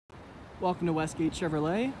Welcome to Westgate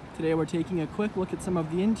Chevrolet. Today we're taking a quick look at some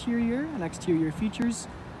of the interior and exterior features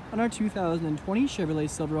on our 2020 Chevrolet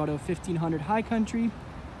Silverado 1500 High Country.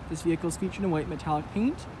 This vehicle is featured in white metallic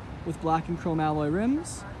paint with black and chrome alloy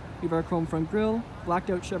rims. We have our chrome front grille,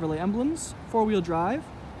 blacked out Chevrolet emblems, four-wheel drive,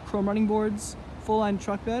 chrome running boards, full-line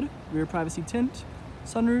truck bed, rear privacy tint,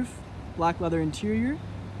 sunroof, black leather interior,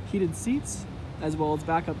 heated seats, as well as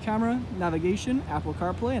backup camera, navigation, Apple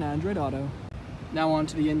CarPlay, and Android Auto. Now on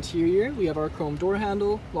to the interior. We have our chrome door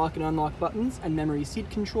handle, lock and unlock buttons, and memory seat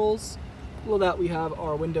controls. Below that we have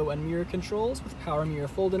our window and mirror controls with power mirror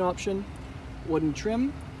fold-in option, wooden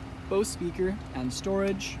trim, Bose speaker, and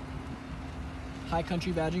storage. High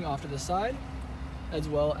Country badging off to the side, as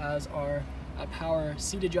well as our power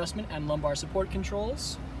seat adjustment and lumbar support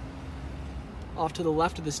controls. Off to the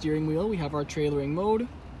left of the steering wheel we have our trailering mode,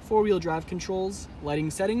 four-wheel drive controls,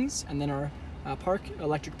 lighting settings, and then our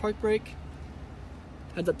electric park brake.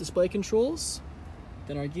 Heads-up display controls,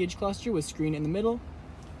 then our gauge cluster with screen in the middle.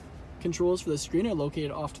 Controls for the screen are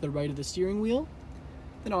located off to the right of the steering wheel.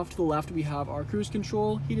 Then off to the left we have our cruise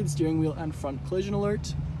control, heated steering wheel, and front collision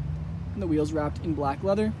alert. And the wheels wrapped in black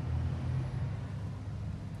leather.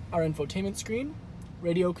 Our infotainment screen,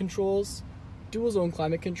 radio controls, dual zone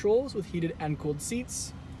climate controls with heated and cooled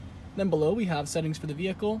seats. Then below we have settings for the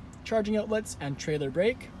vehicle, charging outlets, and trailer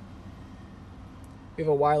brake. We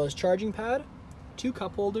have a wireless charging pad, two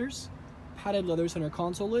cup holders, padded leather center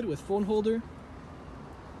console lid with phone holder,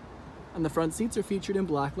 and the front seats are featured in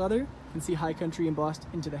black leather. You can see High Country embossed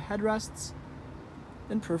into the headrests,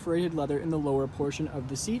 then perforated leather in the lower portion of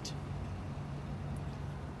the seat.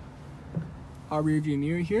 Our rear view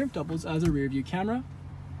mirror here doubles as a rear view camera.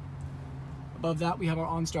 Above that we have our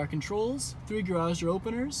OnStar controls, three garage door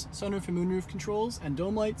openers, sunroof and moonroof controls, and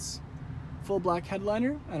dome lights, full black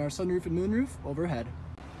headliner, and our sunroof and moonroof overhead.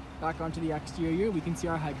 Back onto the exterior, we can see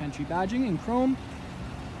our High Country badging in chrome,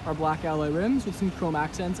 our black alloy rims with some chrome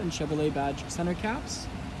accents and Chevrolet badge center caps,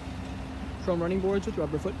 chrome running boards with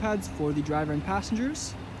rubber foot pads for the driver and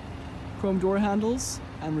passengers, chrome door handles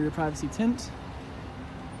and rear privacy tint.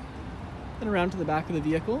 Then around to the back of the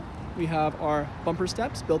vehicle, we have our bumper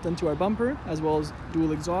steps built into our bumper, as well as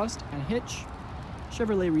dual exhaust and hitch,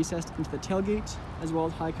 Chevrolet recessed into the tailgate, as well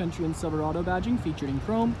as High Country and Silverado badging featured in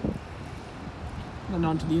chrome. And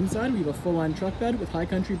onto the inside, we have a full-line truck bed with High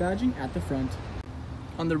Country badging at the front.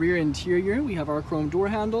 On the rear interior, we have our chrome door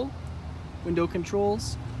handle, window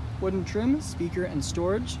controls, wooden trim, speaker, and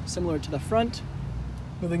storage, similar to the front.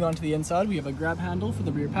 Moving on to the inside, we have a grab handle for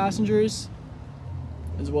the rear passengers,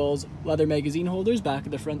 as well as leather magazine holders back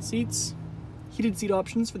of the front seats, heated seat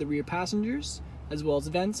options for the rear passengers, as well as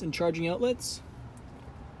vents and charging outlets,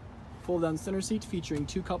 fold-down center seat featuring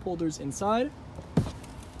two cup holders inside,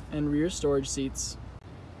 and rear storage seats.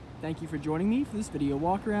 Thank you for joining me for this video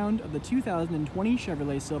walk around of the 2020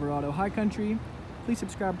 Chevrolet Silverado High Country. Please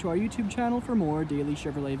subscribe to our YouTube channel for more daily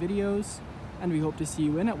Chevrolet videos, and we hope to see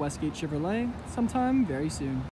you in at Westgate Chevrolet sometime very soon.